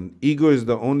ego, and ego is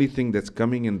the only thing that's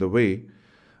coming in the way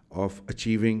of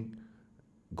achieving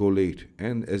Goal 8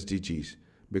 and SDGs.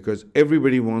 Because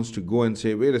everybody wants to go and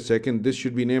say, wait a second, this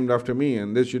should be named after me,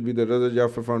 and this should be the Raza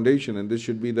Jafar Foundation, and this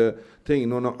should be the thing.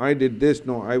 No, I did this.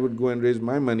 No, I would go and raise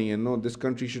my money, and no, this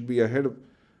country should be ahead of.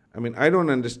 I mean, I don't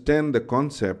understand the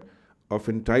concept of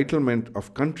entitlement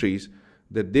of countries,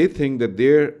 that they think that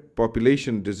their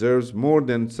population deserves more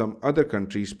than some other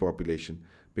country's population,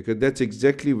 because that's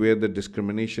exactly where the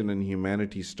discrimination in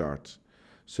humanity starts.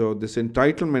 So this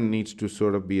entitlement needs to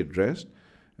sort of be addressed.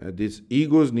 These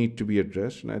egos need to be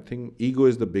addressed, and I think ego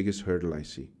is the biggest hurdle I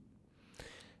see.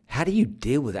 How do you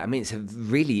deal with it? I mean, it's a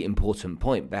really important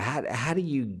point, but how do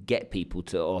you get people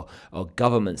to, or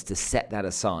governments to set that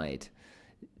aside?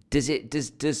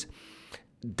 Does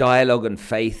dialogue and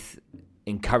faith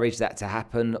encourage that to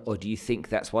happen, or do you think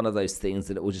that's one of those things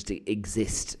that it will just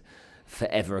exist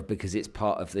forever because it's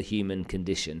part of the human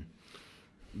condition?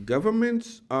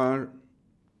 Governments are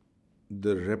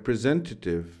the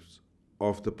representatives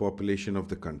of the population of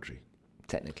the country.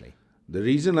 Technically. The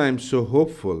reason I'm so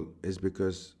hopeful is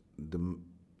because the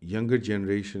younger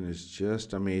generation is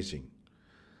just amazing.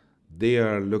 They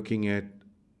are looking at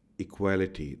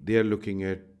equality. They are looking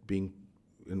at being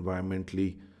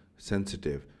environmentally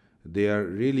sensitive. They are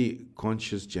really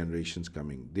conscious generations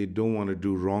coming. They don't want to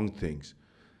do wrong things.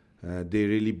 They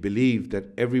really believe that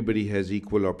everybody has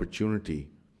equal opportunity.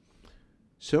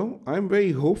 So I'm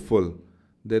very hopeful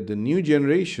that the new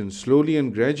generation, slowly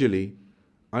and gradually,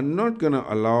 are not going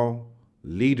to allow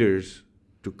leaders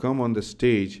to come on the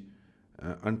stage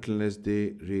unless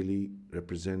they really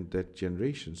represent that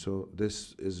generation. So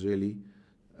this is really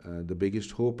the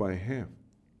biggest hope I have.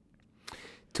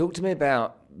 Talk to me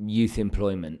about youth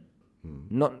employment,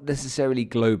 not necessarily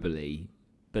globally,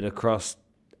 but across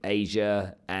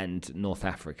Asia and North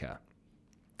Africa.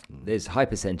 There's high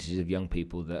percentages of young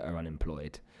people that are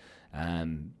unemployed.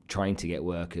 Trying to get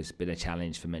work has been a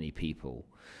challenge for many people.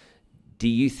 Do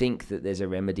you think that there's a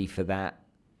remedy for that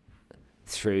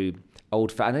through I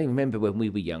don't even remember when we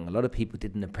were young, a lot of people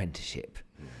did an apprenticeship.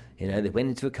 You know, they went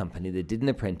into a company, they did an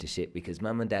apprenticeship because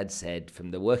mum and dad said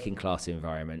from the working class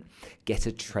environment, get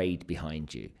a trade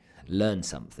behind you, learn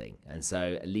something. And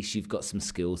so at least you've got some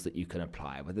skills that you can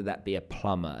apply, whether that be a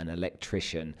plumber, an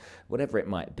electrician, whatever it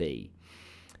might be.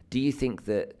 Do you think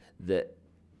that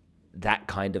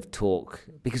kind of talk,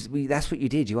 because that's what you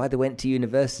did, you either went to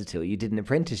university or you did an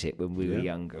apprenticeship when we were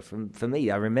younger. For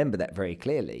me, I remember that very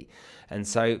clearly. And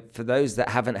so for those that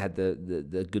haven't had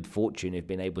the good fortune of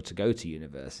being able to go to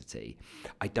university,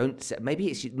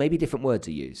 maybe different words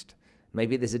are used.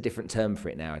 Maybe there's a different term for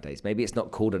it nowadays. Maybe it's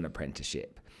not called an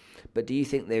apprenticeship. But do you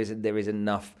think there is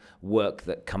enough work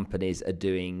that companies are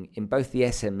doing in both the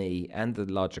SME and the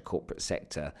larger corporate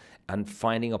sector and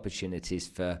finding opportunities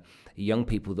for young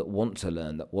people that want to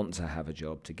learn, that want to have a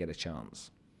job, to get a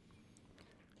chance?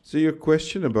 So your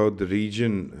question about the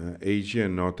region, Asia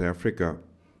and North Africa,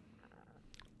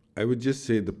 I would just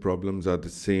say the problems are the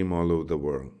same all over the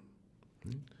world.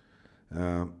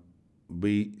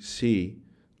 We see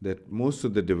that most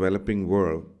of the developing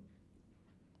world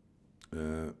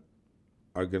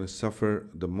are going to suffer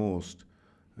the most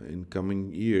in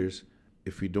coming years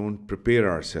if we don't prepare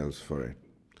ourselves for it.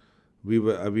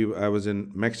 I was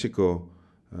in Mexico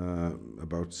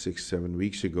about 6-7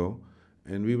 weeks ago,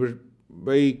 and we were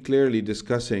very clearly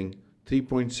discussing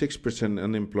 3.6%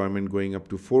 unemployment going up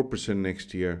to 4%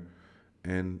 next year,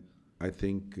 and I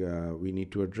think we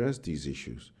need to address these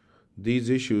issues. These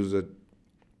issues that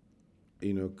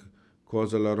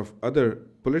cause a lot of other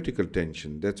political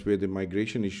tension. That's where the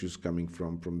migration issue is coming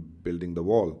from building the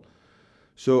wall.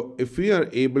 So if we are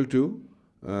able to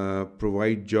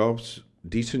provide jobs,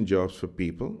 decent jobs for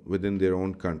people within their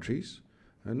own countries,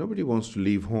 nobody wants to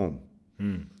leave home.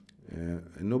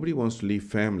 Nobody wants to leave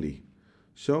family.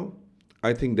 So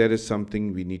I think that is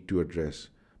something we need to address.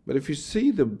 But if you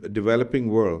see the developing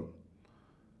world,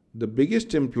 the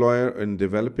biggest employer in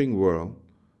developing world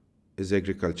is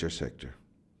agriculture sector.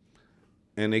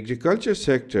 And agriculture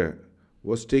sector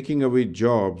was taking away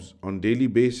jobs on daily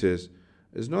basis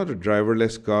is not a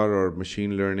driverless car or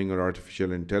machine learning or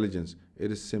artificial intelligence. It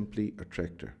is simply a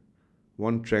tractor.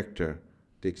 One tractor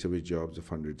takes away jobs of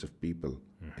hundreds of people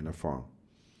in a farm.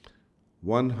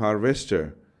 One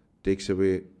harvester takes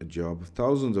away a job of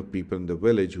thousands of people in the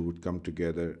village who would come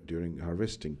together during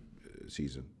harvesting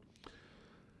season.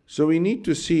 So we need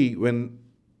to see when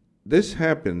this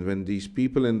happens, when these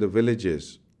people in the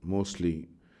villages, mostly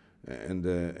in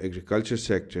the agriculture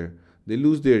sector, they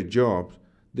lose their jobs,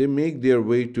 they make their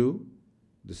way to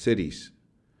the cities.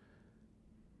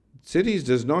 Cities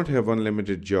does not have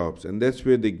unlimited jobs, and that's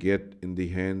where they get in the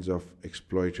hands of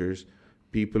exploiters,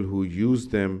 people who use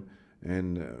them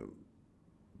and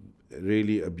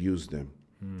really abuse them.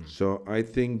 So I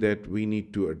think that we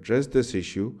need to address this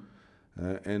issue,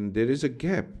 and there is a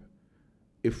gap.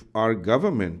 If our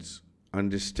governments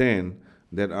understand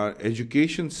that our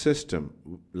education system,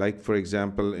 like for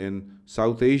example in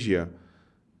South Asia,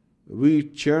 we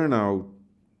churn out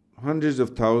hundreds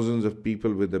of thousands of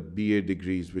people with the BA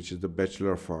degrees, which is the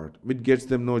Bachelor of Art, which gets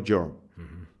them no job.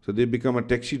 So they become a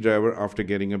taxi driver after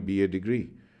getting a BA degree.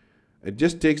 It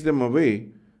just takes them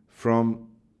away from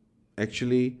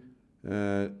actually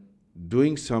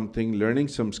doing something, learning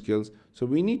some skills. So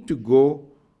we need to go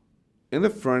in the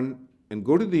front and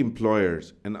go to the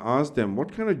employers and ask them,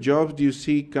 what kind of jobs do you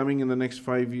see coming in the next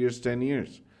 5 years, 10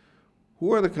 years?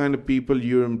 Who are the kind of people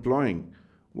you're employing?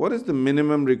 What is the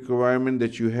minimum requirement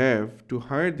that you have to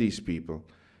hire these people?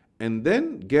 And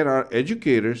then get our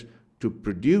educators to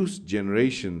produce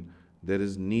generation that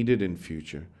is needed in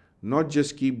future. Not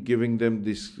just keep giving them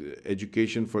this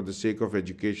education for the sake of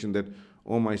education that,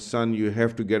 oh, my son, you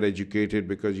have to get educated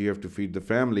because you have to feed the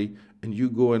family, and you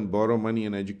go and borrow money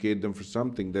and educate them for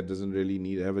something that doesn't really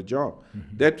need to have a job.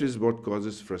 That is what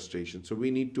causes frustration. So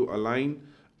we need to align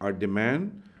our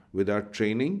demand with our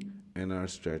training and our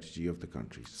strategy of the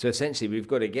countries. So essentially, we've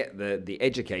got to get the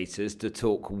educators to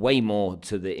talk way more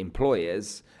to the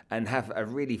employers and have a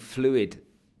really fluid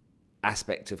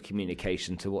aspect of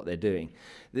communication to what they're doing.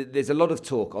 There's a lot of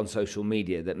talk on social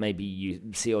media that maybe you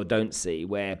see or don't see,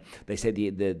 where they say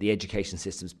the education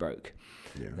system's broke.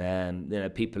 Yeah.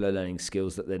 People are learning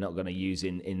skills that they're not going to use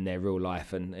in their real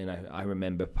life. And I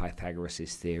remember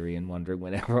Pythagoras' theory and wondering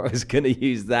whenever I was going to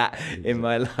use that in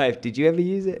my life. Did you ever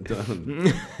use it?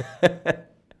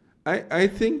 I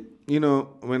think,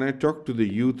 when I talk to the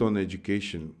youth on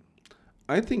education,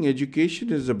 I think education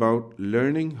is about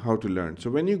learning how to learn. So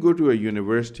when you go to a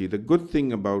university, the good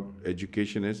thing about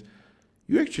education is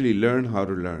you actually learn how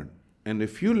to learn. And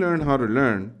if you learn how to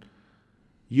learn,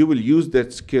 you will use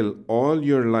that skill all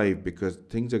your life because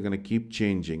things are going to keep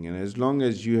changing. And as long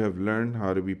as you have learned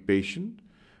how to be patient,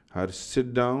 how to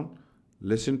sit down,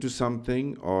 listen to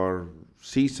something or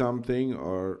see something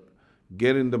or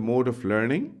get in the mode of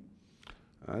learning,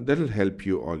 that'll help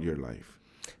you all your life.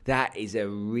 That is a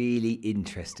really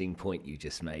interesting point you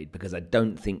just made, because I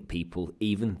don't think people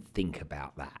even think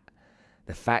about that.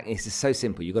 The fact is, it's so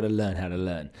simple. You've got to learn how to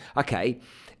learn. Okay,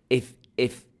 if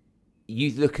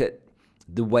you look at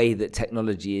the way that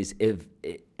technology is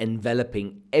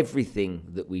enveloping everything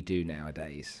that we do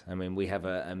nowadays. I mean, we have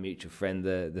a mutual friend,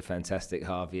 the fantastic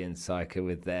Harvey and Saika,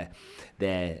 with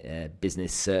their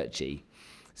business Searchy.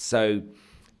 So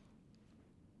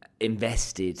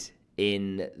invested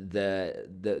in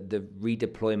the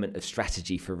redeployment of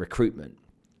strategy for recruitment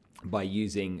by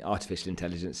using artificial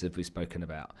intelligence, as we've spoken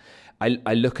about.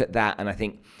 I look at that and I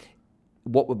think,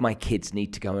 what would my kids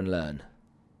need to go and learn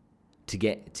to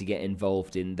get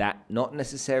involved in that? Not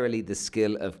necessarily the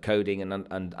skill of coding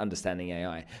and understanding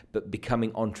AI, but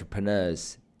becoming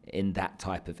entrepreneurs in that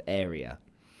type of area.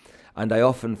 And I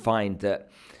often find that,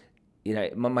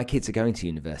 my kids are going to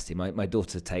university. My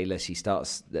daughter Taylor, she's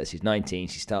 19.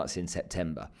 She starts in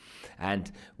September.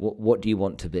 And what do you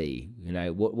want to be?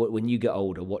 What when you get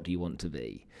older, what do you want to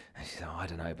be? And she said, I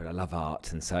don't know, but I love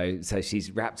art. And so she's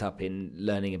wrapped up in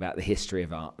learning about the history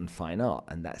of art and fine art,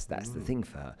 and that's the thing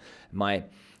for her.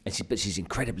 But she's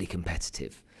incredibly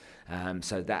competitive.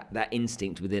 So that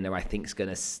instinct within her, I think, is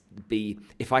going to be,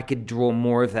 if I could draw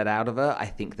more of that out of her, I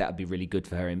think that would be really good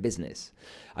for her in business.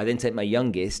 I then take my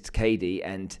youngest, Katie,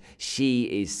 and she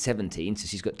is 17, so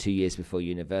she's got 2 years before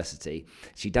university.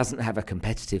 She doesn't have a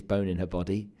competitive bone in her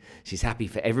body. She's happy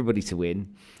for everybody to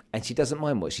win, and she doesn't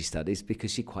mind what she studies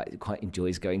because she quite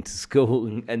enjoys going to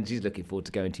school, and she's looking forward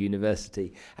to going to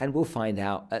university. And we'll find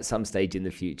out at some stage in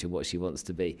the future what she wants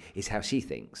to be, is how she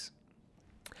thinks.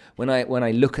 When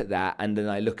I look at that, and then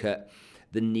I look at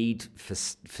the need for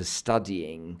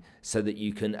studying so that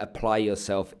you can apply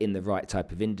yourself in the right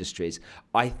type of industries,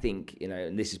 I think,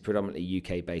 and this is predominantly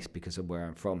UK based because of where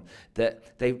I'm from,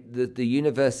 that the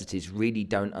universities really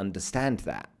don't understand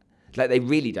that. Like, they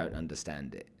really don't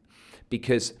understand it,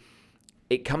 because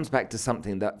it comes back to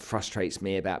something that frustrates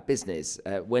me about business.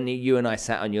 When you and I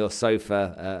sat on your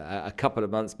sofa a couple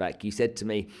of months back, you said to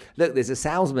me, look, there's a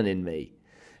salesman in me.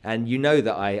 And you know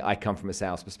that I come from a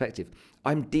sales perspective.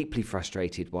 I'm deeply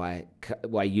frustrated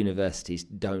why universities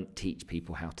don't teach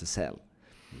people how to sell.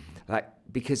 Like,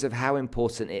 because of how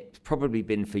important it's probably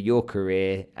been for your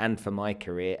career and for my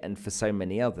career and for so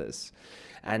many others.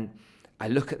 And I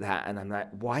look at that and I'm like,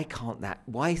 why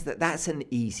is that? That's an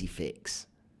easy fix.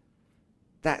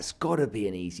 That's got to be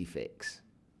an easy fix.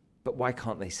 But why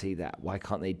can't they see that? Why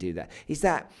can't they do that? Is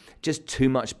that just too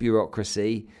much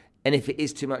bureaucracy? And if it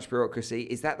is too much bureaucracy,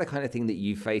 is that the kind of thing that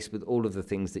you face with all of the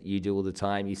things that you do all the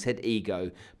time? You said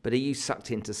ego, but are you sucked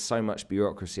into so much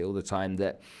bureaucracy all the time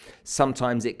that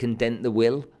sometimes it can dent the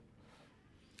will?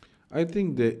 I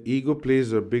think the ego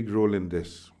plays a big role in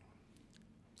this.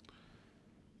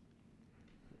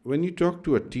 When you talk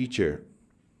to a teacher,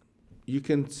 you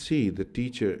can see the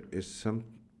teacher is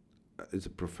a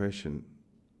profession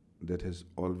that has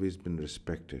always been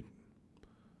respected,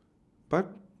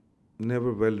 but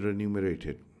never well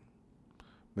remunerated.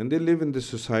 When they live in this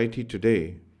society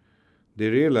today, they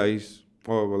realize,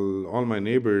 oh, well, all my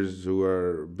neighbors who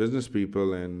are business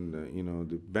people and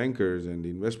the bankers and the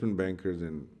investment bankers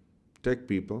and tech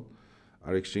people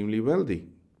are extremely wealthy,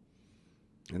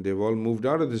 and they've all moved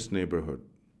out of this neighborhood,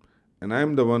 and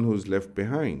I'm the one who's left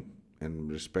behind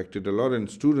and respected a lot in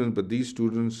students, but these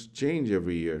students change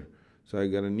every year. So I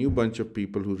got a new bunch of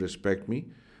people who respect me,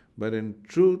 but in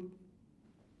truth,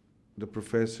 the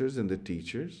professors and the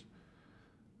teachers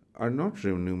are not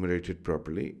remunerated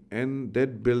properly, and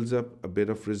that builds up a bit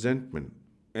of resentment.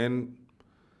 And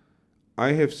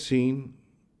I have seen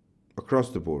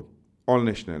across the board, all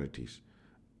nationalities,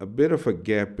 a bit of a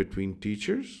gap between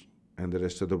teachers and the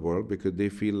rest of the world, because they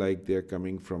feel like they're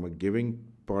coming from a giving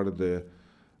part of the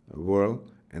world,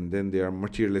 and then they are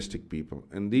materialistic people.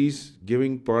 And these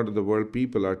giving part of the world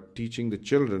people are teaching the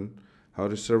children how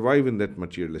to survive in that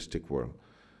materialistic world.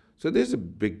 So there's a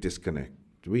big disconnect.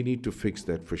 We need to fix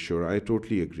that for sure. I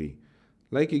totally agree.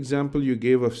 Like example you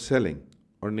gave of selling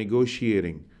or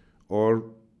negotiating or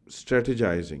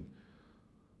strategizing.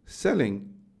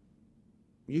 Selling,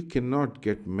 you cannot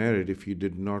get married if you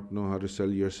did not know how to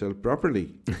sell yourself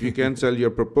properly. If you can't sell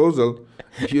your proposal,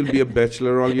 you'll be a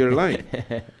bachelor all your life.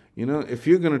 If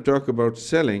you're going to talk about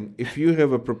selling, if you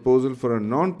have a proposal for a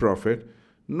non-profit,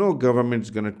 no government's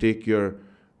going to take your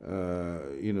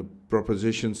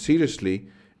proposition seriously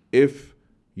if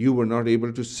you were not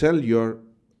able to sell your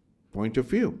point of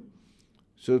view.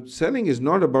 So selling is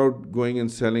not about going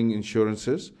and selling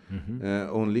insurances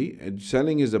only.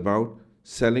 Selling is about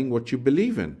selling what you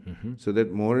believe in, so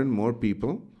that more and more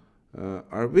people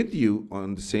are with you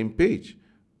on the same page.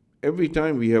 Every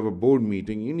time we have a board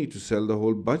meeting, you need to sell the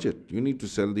whole budget. You need to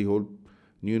sell the whole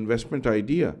new investment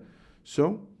idea.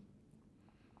 So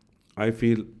I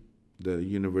feel the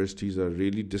universities are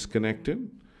really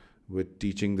disconnected with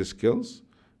teaching the skills,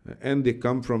 and they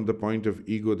come from the point of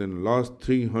ego. Then last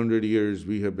 300 years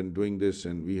we have been doing this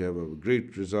and we have a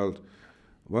great result.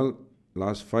 Well,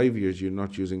 last 5 years you're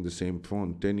not using the same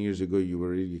phone. 10 years ago you were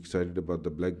really excited about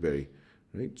the BlackBerry,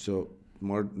 right? So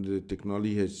the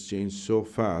technology has changed so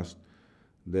fast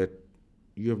that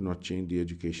you have not changed the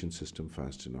education system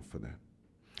fast enough for that.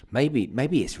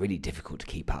 Maybe it's really difficult to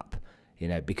keep up,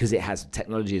 because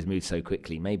technology has moved so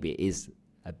quickly. Maybe it is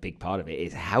a big part of it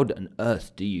is how on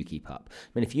earth do you keep up? I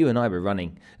mean, if you and I were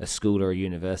running a school or a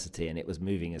university and it was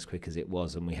moving as quick as it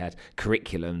was, and we had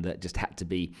curriculum that just had to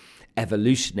be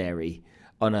evolutionary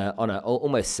on a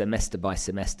almost semester by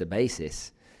semester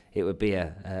basis, it would be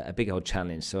a big old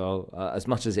challenge. So as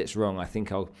much as it's wrong, I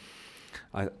think I'll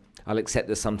accept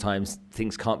that sometimes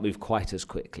things can't move quite as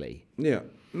quickly. Yeah,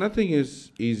 nothing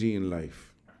is easy in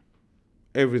life.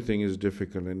 Everything is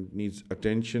difficult and needs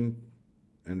attention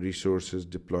and resources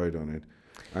deployed on it.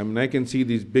 I mean, I can see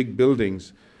these big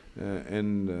buildings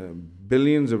and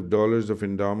billions of dollars of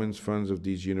endowments funds of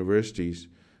these universities.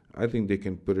 I think they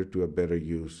can put it to a better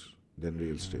use than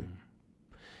real estate.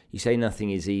 You say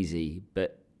nothing is easy,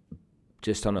 but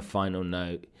just on a final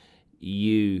note,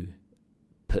 you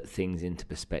put things into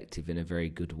perspective in a very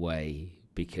good way,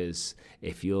 because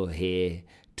if you're here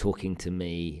talking to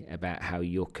me about how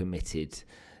you're committed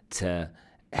to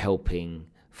helping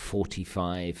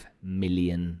 45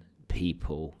 million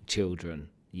people, children,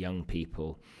 young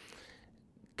people,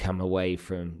 come away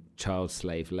from child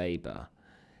slave labour,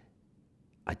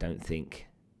 I don't think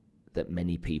that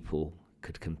many people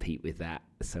could compete with that.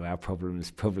 So our problems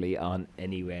probably aren't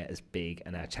anywhere as big,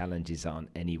 and our challenges aren't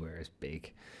anywhere as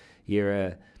big. You're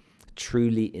a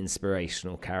truly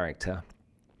inspirational character.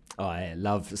 I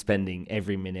love spending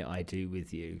every minute I do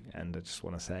with you, and I just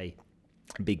want to say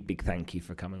a big thank you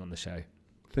for coming on the show.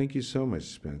 Thank you so much,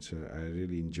 Spencer. I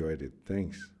really enjoyed it.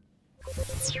 Thanks.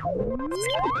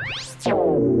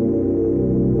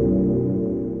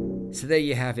 So there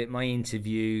you have it, my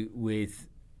interview with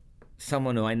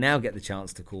someone who I now get the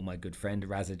chance to call my good friend,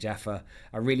 Raza Jafar.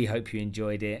 I really hope you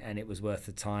enjoyed it and it was worth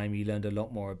the time. You learned a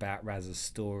lot more about Raza's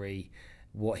story,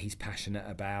 what he's passionate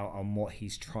about, and what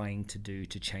he's trying to do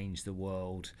to change the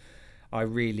world. I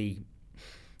really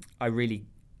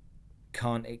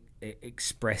can't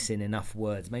express in enough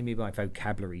words. Maybe my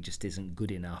vocabulary just isn't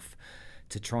good enough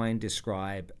to try and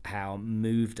describe how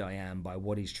moved I am by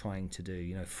what he's trying to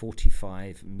do.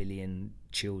 45 million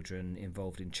children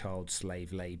involved in child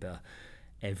slave labour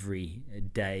every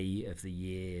day of the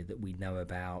year that we know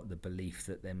about, the belief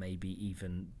that there may be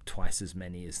even twice as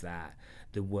many as that,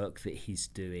 the work that he's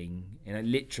doing.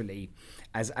 Literally,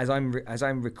 as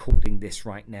I'm recording this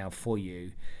right now for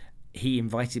you, he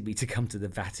invited me to come to the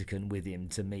Vatican with him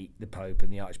to meet the Pope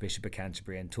and the Archbishop of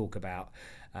Canterbury and talk about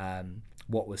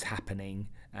what was happening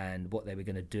and what they were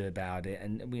going to do about it.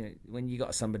 And when you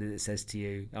got somebody that says to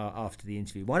you after the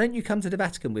interview, why don't you come to the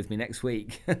Vatican with me next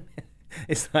week?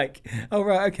 It's like, oh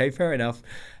right, okay, fair enough.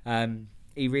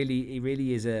 He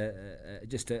really is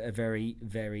just a very,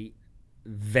 very,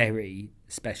 very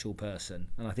special person,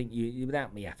 and I think you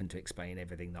without me having to explain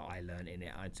everything that I learned in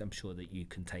it, I'm sure that you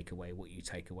can take away what you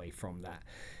take away from that.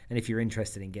 And if you're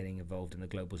interested in getting involved in the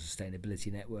Global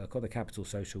Sustainability Network or the Capital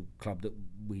Social Club that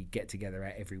we get together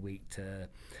at every week to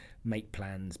make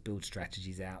plans, build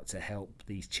strategies out to help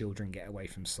these children get away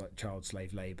from child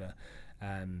slave labour,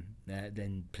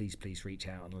 then please reach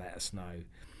out and let us know.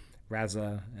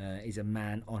 Raza is a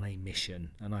man on a mission,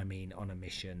 and I mean on a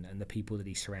mission, and the people that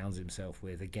he surrounds himself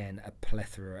with, again, a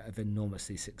plethora of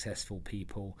enormously successful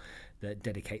people that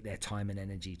dedicate their time and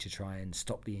energy to try and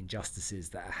stop the injustices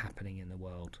that are happening in the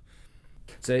world.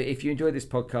 So if you enjoyed this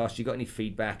podcast, you got any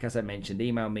feedback, as I mentioned,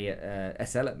 email me at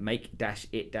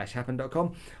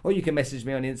sl@make-it-happen.com, or you can message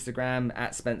me on Instagram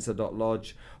at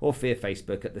spencer.lodge, or via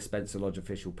Facebook at the Spencer Lodge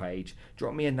official page.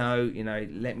 Drop me a note,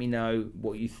 let me know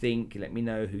what you think, let me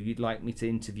know who you'd like me to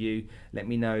interview, let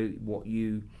me know what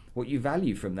you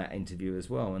value from that interview as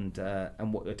well, and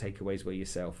what your takeaways were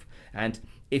yourself. And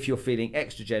if you're feeling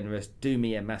extra generous, do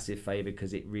me a massive favour,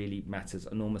 because it really matters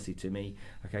enormously to me.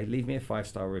 Okay, leave me a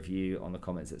 5-star review on the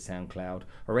comments at SoundCloud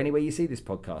or anywhere you see this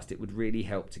podcast. It would really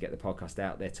help to get the podcast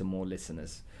out there to more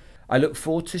listeners. I look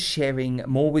forward to sharing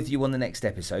more with you on the next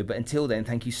episode, but until then,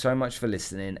 thank you so much for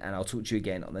listening, and I'll talk to you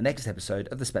again on the next episode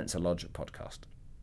of the Spencer Lodge podcast.